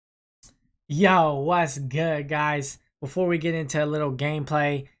Yo, what's good, guys? Before we get into a little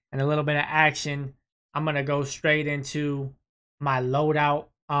gameplay and a little bit of action, I'm gonna go straight into my loadout.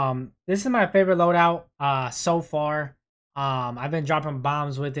 This is my favorite loadout so far. I've been dropping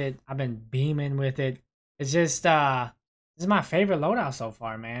bombs with it. I've been beaming with it. It's just this is my favorite loadout so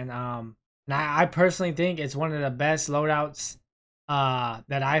far, man. And I personally think it's one of the best loadouts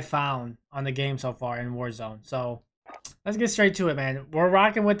that I found on the game so far in Warzone. So let's get straight to it, man. We're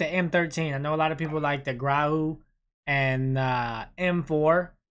rocking with the M13. I know a lot of people like the Grau and M4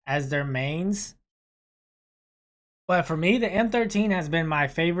 as their mains. But for me, the M13 has been my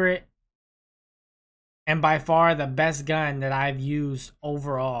favorite and by far the best gun that I've used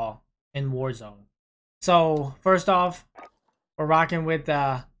overall in Warzone. So first off, we're rocking with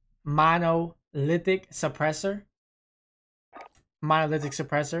the monolithic suppressor.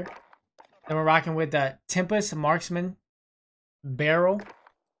 Then we're rocking with the Tempest Marksman barrel.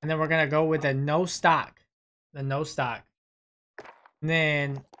 And then we're going to go with the no stock. And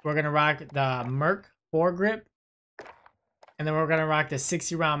then we're going to rock the Merc foregrip. And then we're going to rock the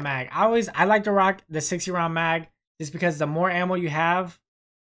 60 round mag. I like to rock the 60 round mag just because the more ammo you have,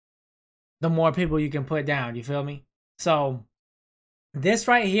 the more people you can put down. You feel me? So this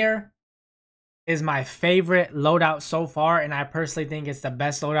right here is my favorite loadout so far, and I personally think it's the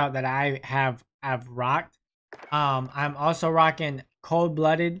best loadout that I've rocked. I'm also rocking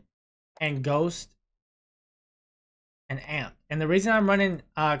Cold-Blooded and Ghost and Amp. And the reason I'm running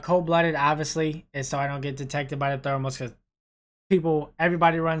Cold-Blooded, obviously, is so I don't get detected by the thermals, because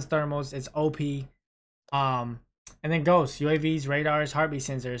everybody runs thermals. It's OP. And then Ghost, UAVs, radars, heartbeat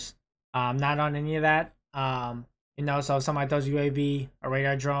sensors. I'm not on any of that. You know, so if somebody throws UAV, a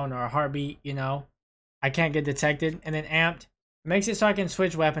radar drone, or a heartbeat, you know, I can't get detected. And then Amped makes it so I can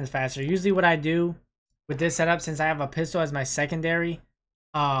switch weapons faster. Usually what I do with this setup, since I have a pistol as my secondary,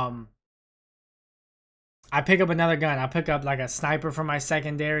 I pick up another gun. I pick up like a sniper for my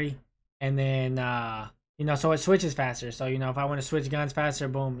secondary, and then, you know, so it switches faster. So, you know, if I want to switch guns faster,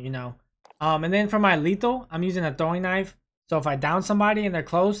 boom, you know. And then for my lethal, I'm using a throwing knife. So if I down somebody and they're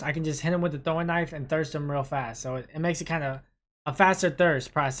close, I can just hit them with the throwing knife and thirst them real fast. So it makes it kind of a faster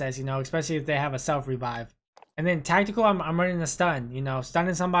thirst process, you know, especially if they have a self-revive. And then tactical, I'm running a stun, you know,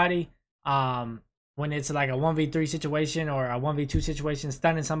 stunning somebody when it's like a 1v3 situation or a 1v2 situation,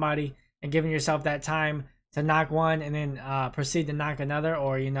 stunning somebody and giving yourself that time to knock one and then proceed to knock another,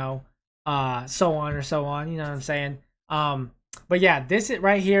 or, you know, so on, you know what I'm saying? But yeah, this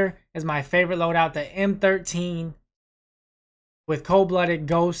right here is my favorite loadout, the M13. With Cold-Blooded,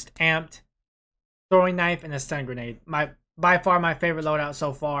 Ghost, Amped, throwing knife, and a stun grenade. By far my favorite loadout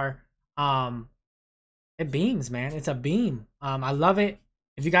so far. It beams, man. It's a beam. I love it.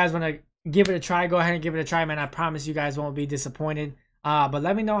 If you guys want to give it a try, go ahead and give it a try, man. I promise you guys won't be disappointed. But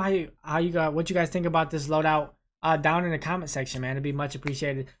let me know what you guys think about this loadout down in the comment section, man. It'd be much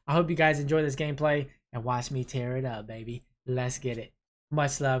appreciated. I hope you guys enjoy this gameplay and watch me tear it up, baby. Let's get it.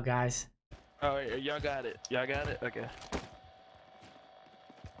 Much love, guys. Oh, y'all got it. Y'all got it? Okay.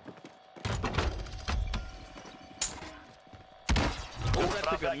 Oh, that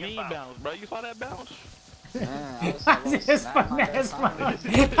took a mean bounce, bro. You saw that bounce? Man, That's funny.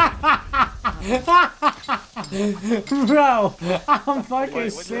 Bro, I'm fucking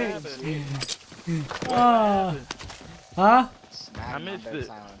sick. Huh? I missed it.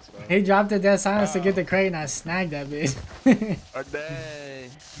 He dropped the dead silence to get the crate and I snagged that bitch. Oh,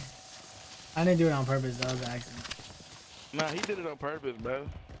 dang. I didn't do it on purpose, though. It was an accident. Nah, he did it on purpose, bro.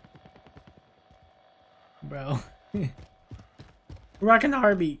 Bro. Rocking the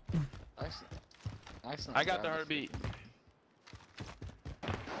heartbeat. Excellent. I got the heartbeat.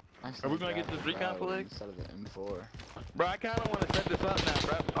 Are we gonna get this recon flag? Instead of the M4. Bro, I kinda wanna set this up now,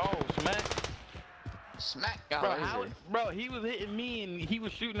 bro. Oh, smack. Smack got Bro, laser. bro, he was hitting me and he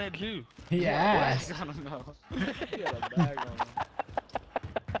was shooting at you. Yeah. I don't know. He had a bag on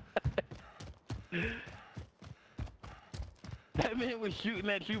him. That man was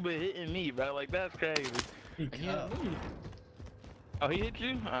shooting at you but hitting me, bro. Like, that's crazy. Oh, he hit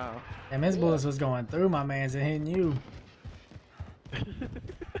you? Oh. Damn, his bullets was going through my man's and hitting you.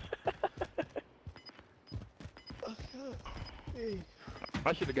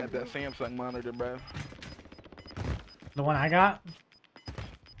 I should have got that Samsung monitor, bro. The one I got?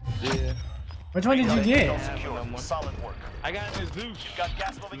 Yeah. Which one did you get? Solid work. I got a Zeus. Got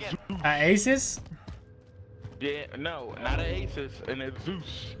gas moving in. Asus? Yeah, no, not an Asus, and a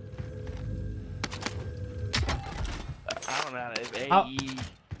Zeus. I don't know how to, it's A-E,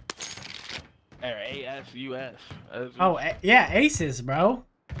 or A-S-U-S. Oh, yeah, Asus, bro.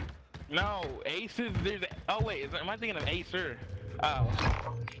 No, Aces, there's, oh wait, am I thinking of Acer? Oh.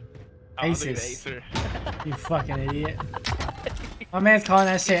 Oh, I think it's Aces. Acer. You fucking idiot. My man's calling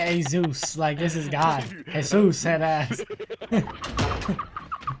that shit Jesus. Like, this is God. Jesus said ass.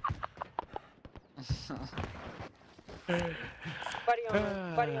 Buddy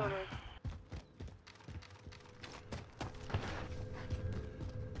armor. Buddy armor.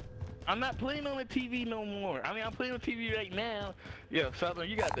 I'm not playing on the TV no more. I mean, I'm playing on TV right now. Yo, Southern,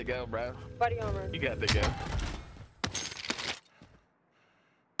 you got to go, bro. Buddy armor. You got to go.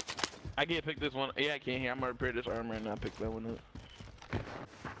 I can't pick this one. Yeah, I can't hear. I'm gonna repair this armor and not pick that one up.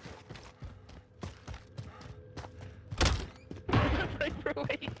 Pray for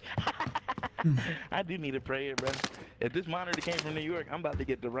wait. I do need a prayer, bro. If this monitor came from New York, I'm about to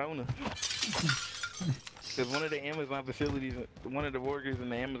get the Rona. Cause one of the Amazon facilities, one of the workers in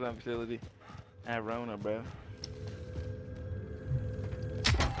the Amazon facility, had Rona, bro.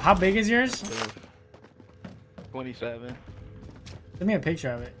 How big is yours? 27. Send me a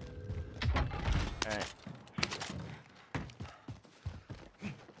picture of it. Alright.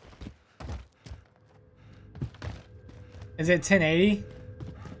 Is it 1080?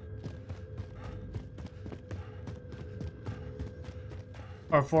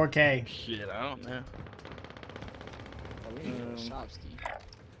 Or 4K? Shit, I don't know. Oh, we need to go to shop, Steve.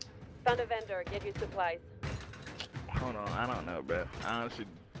 Found a vendor. Get you supplies. Hold on, I don't know, bro. Honestly,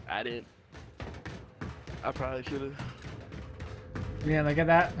 I didn't. I probably should have. Yeah, look at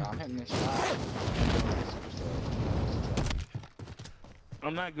that. No, I'm hitting this shop.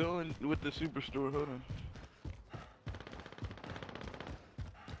 I'm not going with the superstore. Hold on.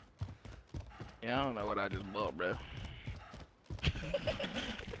 Yeah, I don't know what I just bought, bro.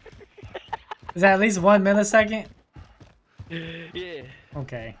 Is that at least 1 millisecond? Yeah.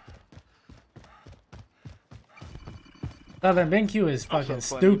 Okay. Southern BenQ is I'm so fucking funny,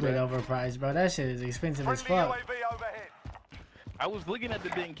 stupid bro. overpriced, bro. That shit is expensive as fuck. I was looking at the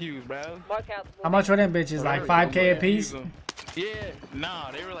BenQs, bro. Mark out. How much were them bitches? Like 5K a piece? Yeah. Nah,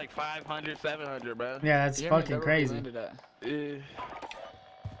 they were like 500, 700, bro. Yeah, that's You hear me? fucking That where we crazy. landed at. Yeah.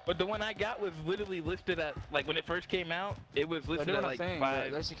 But the one I got was literally listed at, like, when it first came out, it was They're listed doing at a like thing.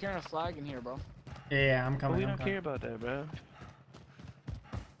 5. They're securing a flag in here, bro. Yeah, I'm But coming. we I'm don't coming. care about that, bro.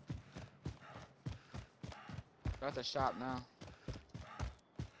 Got the shop now.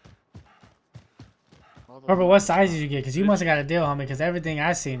 All the- Purple, what size did you get? Because you must have got a deal, homie. Because everything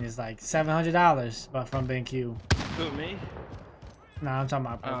I've seen is like $700, but from BenQ. Who, me? Nah, I'm talking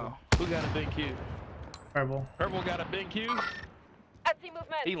about purple. Oh, who got a BenQ? Purple. Purple got a BenQ? I see movement.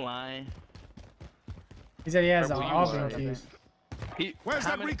 He lying. He said he has Purple, you all are. BenQs. Where's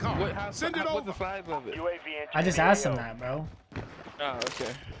that recon? Send it What's the over. size of it? I just asked him that, bro. Oh,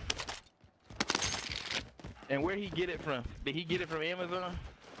 okay. And where he get it from? Did he get it from Amazon?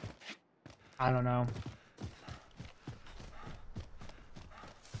 I don't know.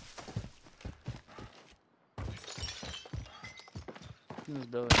 In this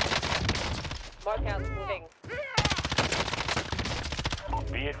building. Mark out. Moving.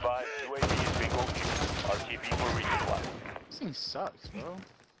 Be advised, UAV is bingo fuel. RTB for resupply. This thing sucks, bro.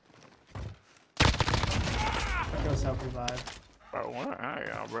 Go self-revive. Bro, what are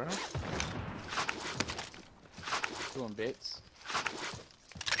y'all, bro? Doing bits.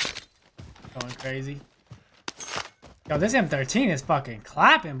 Going crazy. Yo, this M13 is fucking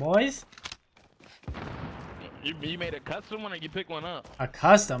clapping, boys. You made a custom one or you pick one up? A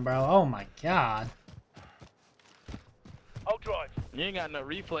custom, bro. Oh my god. I'll drive. You ain't got no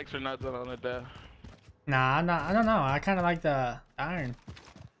reflex or nothing on it though. Nah, I'm not. I don't know. I kind of like the iron.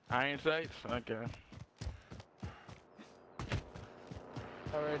 Iron sights? Okay.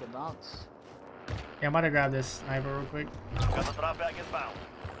 All ready to bounce. Yeah, I'm about to grab this sniper real quick. Got the drop bag inbound.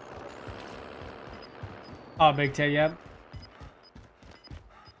 Oh, Big Ted, yep.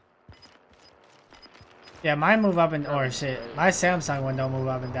 Yeah, mine move up and or shit. My Samsung one don't move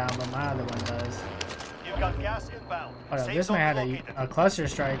up and down, but my other one does. You've got gas inbound. Hold up, Safe this zone man had located. a cluster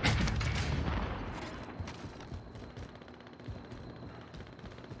strike.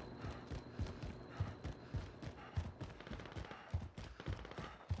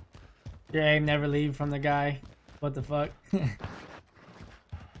 Your aim never leave from the guy. What the fuck?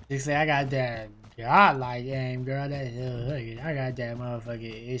 You say I got that godlike aim, girl. That I got that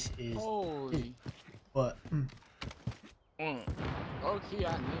motherfucker. It's Holy. what? Okay,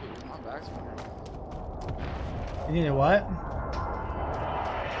 I need it. My back's hurting. You need a what?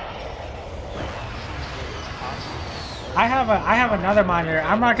 I have another monitor.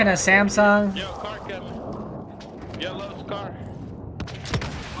 I'm rocking a Samsung. Yo, car coming. Yellow's car.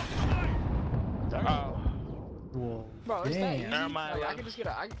 Oh. Whoa, Bro, it's that damn. easy. Never mind, Like, I love. can just get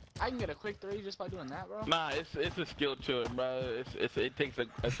a. I I can get a quick 3 just by doing that, bro. Nah, it's a skill to it, bro. It takes a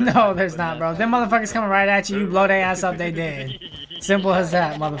No, there's not, bro. Them motherfuckers coming right at you. You blow their ass up, they dead. Simple as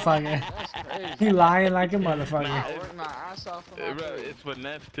that, motherfucker. That's crazy. You lying like a I motherfucker. work my ass off for my Bro, food. it's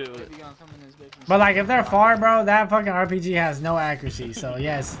finesse to it. Baby gonna come in this bitch and But like, if they're far, bro, that fucking RPG has no accuracy. So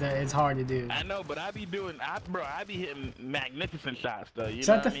yes, it's hard to do. I know, but I be hitting magnificent shots though. You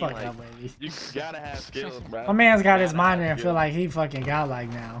Shut know the what I fuck mean? up, baby. You gotta have skills, bro. My man's got his Gotta have monitor and feel skills. like he fucking godlike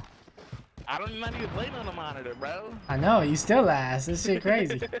now. I don't even playing on the monitor, bro. I know, you still ass. This shit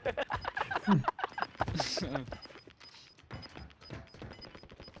crazy.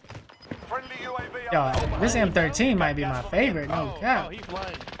 Friendly UAV Yo, overhead. this M13 might be my favorite. No cap. He's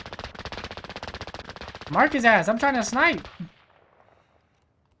flying. Mark his ass. I'm trying to snipe.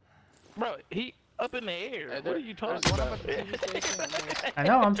 Bro, he up in the air. Hey, What are you there's talking one about? up at the TV station and there's- I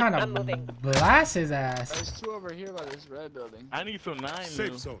know, I'm trying I'm to moving. blast his ass. There's 2 over here by this red building. I need some 9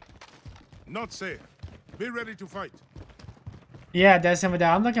 Safe new. zone. Not safe. Be ready to fight. Yeah, that's him with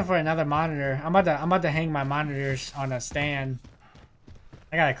that. I'm looking for another monitor. I'm about to hang my monitors on a stand.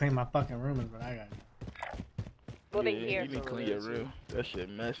 I gotta clean my fucking room is what I got. Moving Yeah, here. you need to clean your room. That shit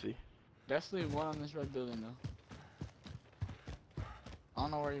messy. Definitely one on this red building though. I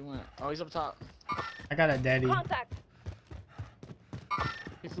don't know where he went. Oh, he's up top. I got a daddy. Contact.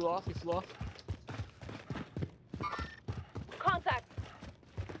 He flew off. He flew off. Contact.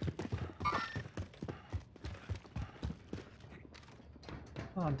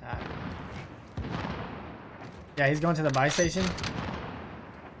 Contact. Yeah, he's going to the buy station.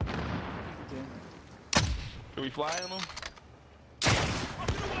 Okay. Can we fly on him?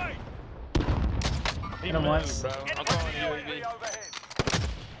 Hit him once. Bro. I'm calling UAV. overhead.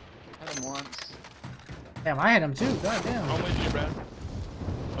 Hit him once. Damn, I hit him too. God damn. I'm with you, bro.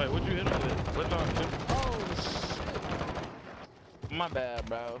 Wait, what you hit him with? What's on? Oh shit. My bad,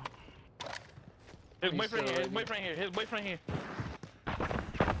 bro. His He's boyfriend still here. His right boyfriend here. His boyfriend here.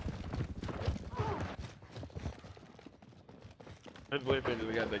 His boyfriend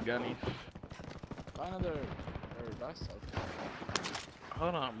just got the gunny. Buy another buy stuff.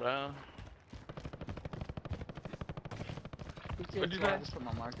 Hold on, bro. Who What'd cares? you I say? just put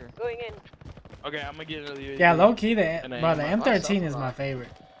my marker. Going in. Okay, I'm gonna get another UAV. Yeah, low key, And then- bro, the Wait, M13 is my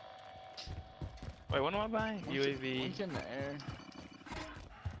favorite. what am I buying? One's UAV. in the air.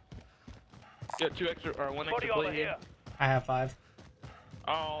 Got 2 extra or 1 Body extra over plate here. here. I have 5.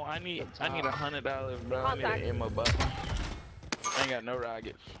 Oh, I need $100, bro. I need Contact. an ammo box. I ain't got no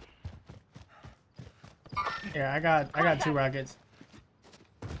rockets. Yeah, I got 2 rockets.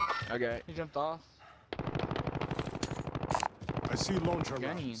 Okay. He jumped off. I see launcher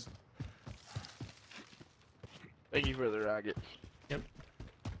Gunny. rounds. Thank you for the rockets. Yep.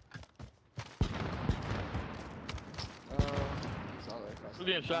 He's all the way across. Who's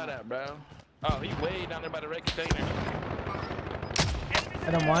getting shot at, bro? Oh, he's way down there by the red container.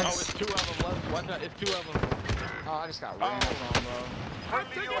 Hit him Oh, once. it's 2 of them. Watch out, it's 2 of them. Oh, I just got Oh, ran up on, bro.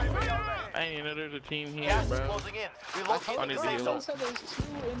 Friendly UAV overhead. I ain't even know there's a team here, Gas is bro. closing in. I Relocate on the his safe deal. zone. said there's 2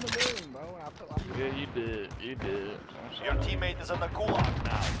 in the building, bro. When I put my Yeah, you did. You did. I'm Your sorry. teammate is on the gulag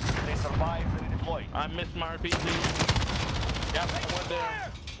now. They survived and redeployed. I missed my RPG. Got one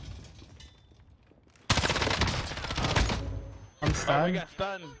there. I'm Oh, we stunned. got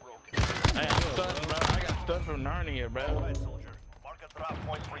stunned. I got stunned, bro. I got stunned from Narnia, bro. Alright, soldier. Mark a drop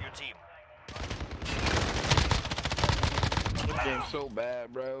point for your team. This game's so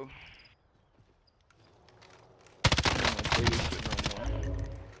bad, bro. I don't wanna play this shit no more.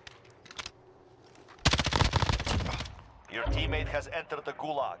 Your teammate has entered the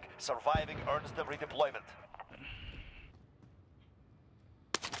gulag. Surviving earns them redeployment.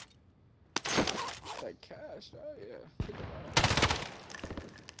 that cash. Oh yeah. Pick it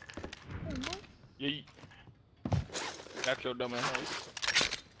up. Yeah. Got your dumb ass.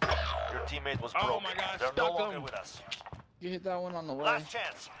 Your teammate was Oh broken. my God, They're no stuck longer him. with us. You hit that one on the way. Last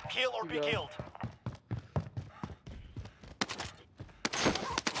chance. Kill or be Here you go. killed.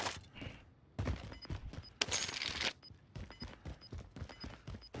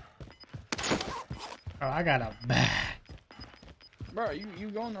 Oh, I got a bad. Bro, you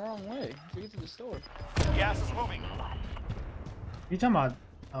going the wrong way to get to the store. Gas is moving. You talking about?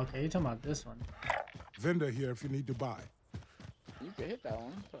 Okay, you talking about this one, Vendor here if you need to buy. You could hit that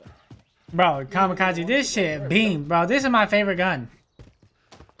one, but bro. Kamikaze, this shit beam, bro. This is my favorite gun.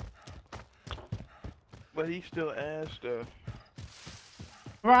 But he's still ass though.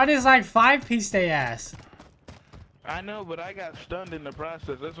 Bro, I just like 5-piece they ass. I know, but I got stunned in the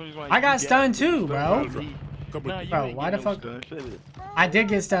process. That's the reason why I you got stunned too, stunned bro. me. Couple Nah, you Bro, ain't why get the no fuck- stun, shut it. I did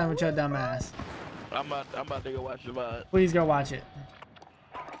get stunned with your dumb ass. I'm about to go watch the VOD. Please go watch it.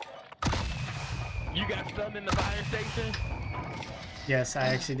 You got stunned in the fire station? Yes, I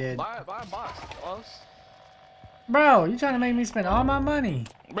actually did. Buy a box. Close. Bro, you trying to make me spend all my money?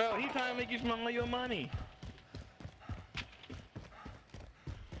 Bro, he trying to make you spend all your money.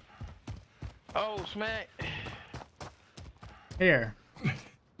 Oh, smack. Here. You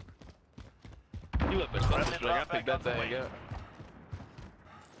left the clutch. I picked that thing up.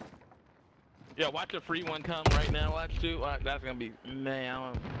 Yeah, watch a free one come right now. Watch two. Watch, that's gonna be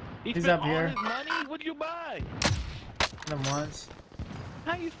man. He's up here. His money? What'd you buy? Them once.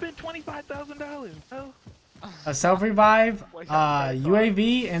 How you spent $25,000? Oh. A self revive,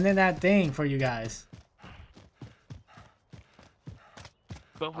 UAV, and then that thing for you guys.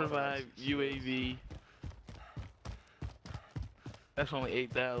 Self revive UAV. That's only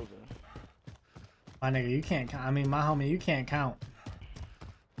 8,000. My nigga, you can't count. I mean, my homie, you can't count.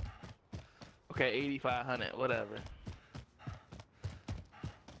 Okay, 8,500, whatever.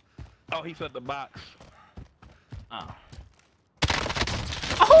 Oh, he said the box. Oh.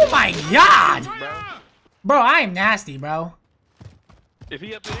 Oh my god! Bro, Bro, I am nasty, bro. is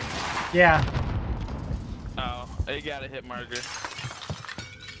he up there? Yeah. Oh, they got a hit marker.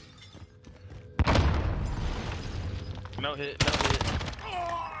 No hit, no hit.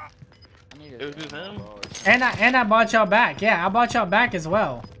 It was just him? And I bought y'all back. Yeah, I bought y'all back as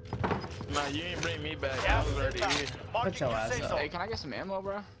well. Nah, you ain't bring me back. I was already here. Put your ass up. Hey, can I get some ammo,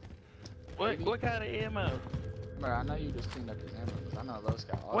 bro? What kind of ammo? Bro, I know you just cleaned up his ammo, because I know Los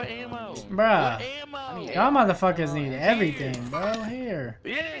got all What the ammo? Bruh. What ammo? Y'all motherfuckers need everything, bro. Here.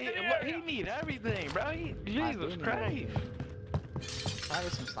 Yeah, he need everything, bro. Jesus Christ. Can I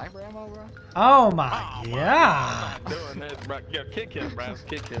get some sniper ammo, bro? Oh my Oh, god. I'm not doing this, bro. Yo, kick him, bro.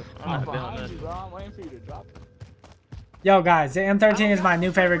 Kick him. I'm not doing Behind this. you, bro. I'm waiting for you to drop it. Yo guys, the M13 is my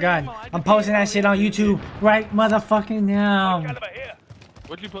new favorite gun. I'm posting that shit on YouTube right motherfucking now.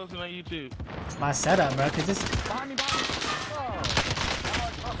 What you posting on YouTube? My setup, bro, cause this Behind me, behind me.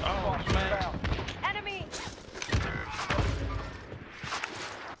 Oh, man. Enemy!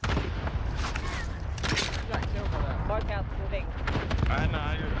 You got killed for that. Mark moving. I know,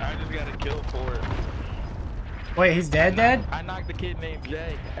 I just got a kill for it. Wait, he's dead? I knocked the kid named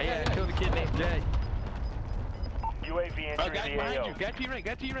Jay. Hey, I killed the kid named Jay. UAV Oh, entering guys the behind AO. you. Got to your right,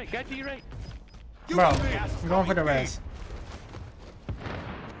 got to your right, got to your right. Bro, I'm going for the res.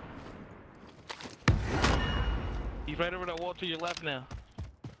 He's right over that wall to your left now.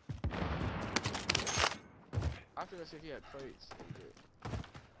 I have to go see if he had plates.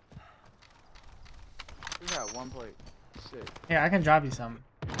 He had one plate. Shit. Here, I can drop you some.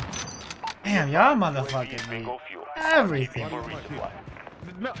 Damn, y'all motherfuckers need everything.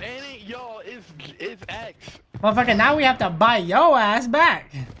 No, it ain't y'all, it's X. Motherfucker, now we have to buy your ass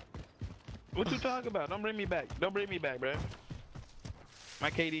back. What you talking about? Don't bring me back. Don't bring me back, bro. My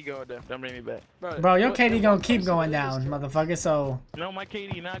KD going down. Don't bring me back. Bro, your KD gonna keep going down, motherfucker, so... No, my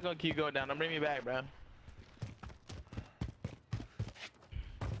KD not gonna keep going down. Don't bring me back, bro.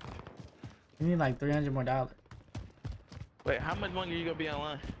 You need like $300 more. Wait, how much longer you gonna be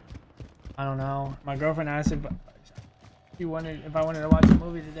online? I don't know. My girlfriend asked if she wanted if I wanted to watch a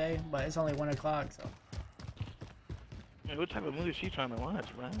movie today, but it's only 1 o'clock, so. Man, what type of movie is she trying to watch,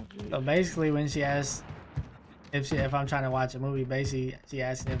 bro? So basically, when she asked if I'm trying to watch a movie, basically she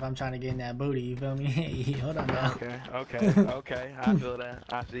asked if I'm trying to get in that booty. You feel me? Hold on now. Okay. I feel that.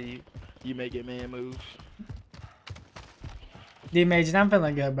 I see you. You making man moves. D-Major, I'm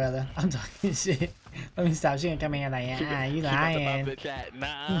feeling good, brother. I'm talking shit. Let me stop. She ain't coming in like, you She went to lying. my bitch at,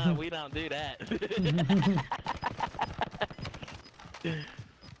 nah, we don't do that.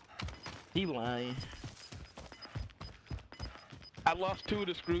 He lying. I lost 2 of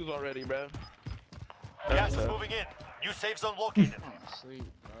the screws already, bro. Gas is moving in. New safe zone located. I'm asleep,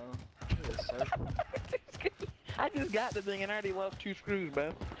 bro. Look at this circle. I just got the thing and I already lost 2 screws,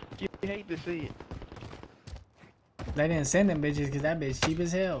 bro. You hate to see it. They didn't send them bitches because that bitch cheap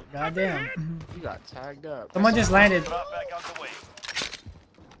as hell. Goddamn. You got tagged up. Someone just landed. Drop back on the way.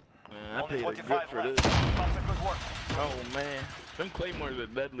 Man, I Only paid a 25 grip for left. this. Lots of good work. Oh man, them claymores are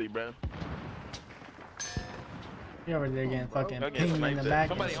deadly, bro. You over there getting fucking Y'all getting pinged in sniped the at. back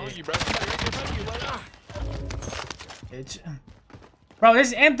and Somebody on shit. you, bro. Somebody right in front of you, like, Bitch. Bro,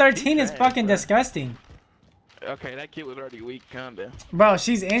 this M13 is Trash, fucking bro. disgusting. Okay, that kid was already weak. Calm down. Bro,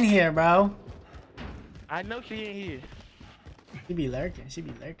 she's in here, bro. I know she ain't here. She be lurking. She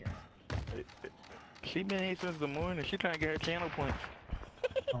be lurking. She been here since the morning. She trying to get her channel points.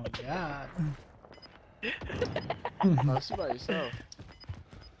 Oh god. Oh, she by yourself.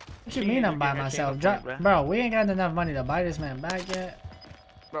 What you mean I'm by myself? Bro, we ain't got enough money to buy this man back yet.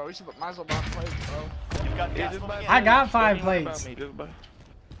 Bro, we should might as well buy plates, bro. You've got Yeah, gas just moving buy in. I got plates. 5 Don't even worry plates. about me, just buy.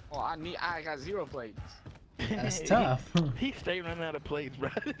 Oh, I got 0 plates. That's tough. He's staying running out of plates, bro.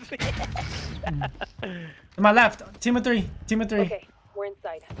 To my left. Team of 3. Team of 3. Okay, we're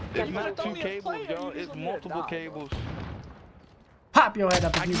inside. It's You not throw 2 me a cables, player, y'all. you just It's want me to multiple die, cables. Pop your head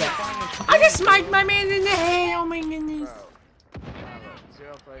up if you can't back. find the I just screen, smiked bro. my man in the head. Oh my goodness. Bro.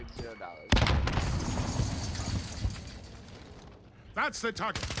 0 plates, $0. That's the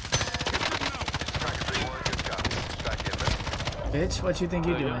target. Bitch, what you think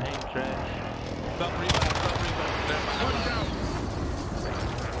you Oh, your doing? aim trash. Stop rebound, stop rebound.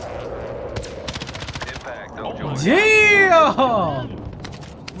 Impact, don't join. Damn!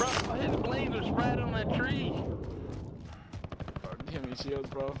 Bro, his blades are spread on that tree. Bro, give me shields,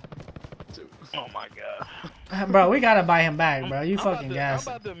 bro. 2. Oh my god. Bro, we gotta buy him back, bro. You I'm fucking about gas. to,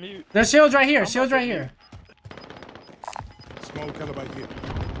 I'm about to mute. There's shields right here. I'm Shields about right to here. Small caliber here.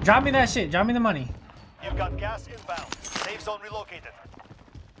 Drop me that shit. Drop me the money. You've got gas inbound. Safe zone relocated.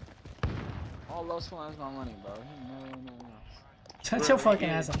 All those flies my money, bro. No. Shut your fucking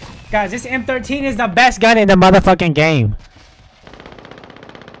ass up. Guys, this M13 is the best gun in the motherfucking game.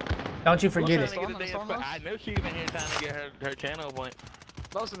 Don't you forget I'm it. trying to get a damn spot. I know she's in here trying to get her channel point.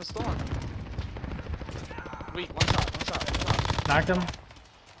 Close in the storm. Weak, one shot. Knocked him.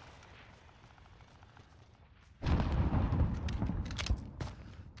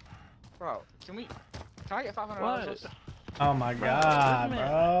 Bro, can I get $500? What? Oh my god, this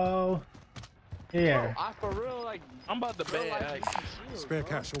bro. Here. Bro, I for real, like, I'm about to real bet. life Like, need some shields, Spare bro.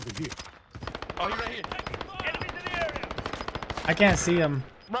 cash over here. oh, he's right here. I can't see him.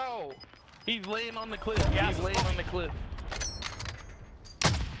 Bro, he's laying on the cliff. He's laying on the cliff.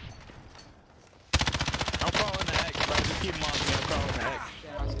 I'm calling the X, bro. Just keep him on me. I'm calling the X.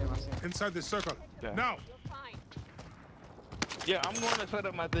 Damn, I see him. Inside the circle. Yeah. Now. Yeah, I'm going to set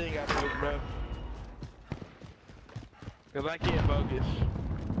up my thing after this, bro. Because I can't focus.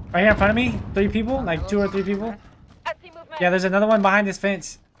 Right here in front of me. 3 people. Like 2 or 3 people. I see movement. Yeah, there's another one behind this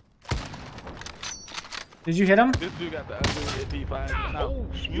fence. Did you hit him? This dude got the ugly P5. Oh,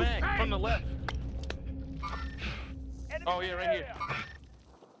 smack from the left. Oh, yeah, right here.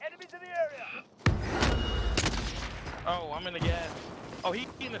 Enemies in the area. Oh, I'm in the gas. Oh, he's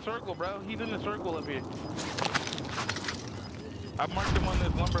in the circle, bro. He's in the circle up here. I marked him on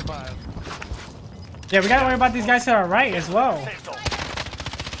this lumber 5. Yeah, we gotta worry about these guys to our right as well. Safe zone.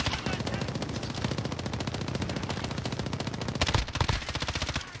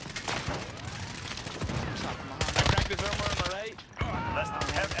 I cracked his armor on the right. Less than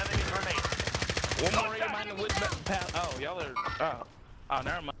 10 enemies remain. One more right behind the wood pal. Oh, y'all are. Oh,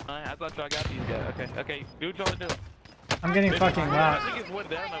 never mind. I thought y'all got these guys. Okay. Do what y'all doing. I'm getting fucking I rocked. think it's one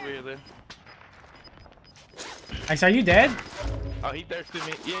down over here, though. Alex, are you dead? Oh, he thirsted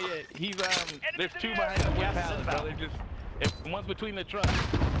me. Yeah. He's there's 2 behind the wood palace, bro. They're just. One's between the trucks.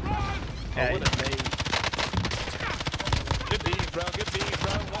 Yeah, Oh, what a bait. Good beans, bro.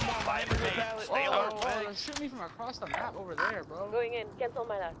 One more behind the wood palace. Oh, Hey. shoot me from across the map over there, bro. Going in. Cancel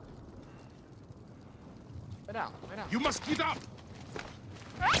my last. Lay down. You must get up.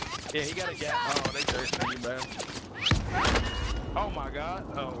 Yeah, he got a gap. Oh, they thirsty me, bro. Oh my god.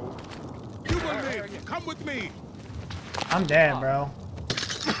 Oh. You will live. Come with me. I'm dead, bro.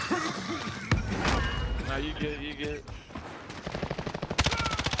 No, you good.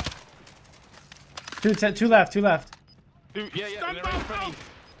 2 left. Dude, yeah, Stand they're right in up. front of you.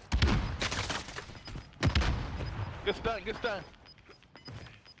 Good stun.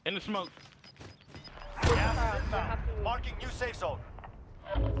 In the smoke. Gas inbound. Marking new safe zone.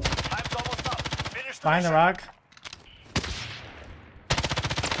 Time's almost up. Finish the Behind the mission. rock.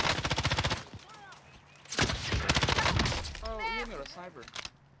 Oh, you gave me a sniper.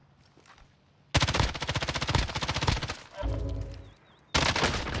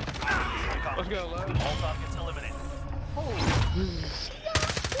 Let's go, love. All targets eliminated.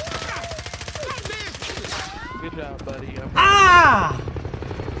 Good job, buddy. Ah!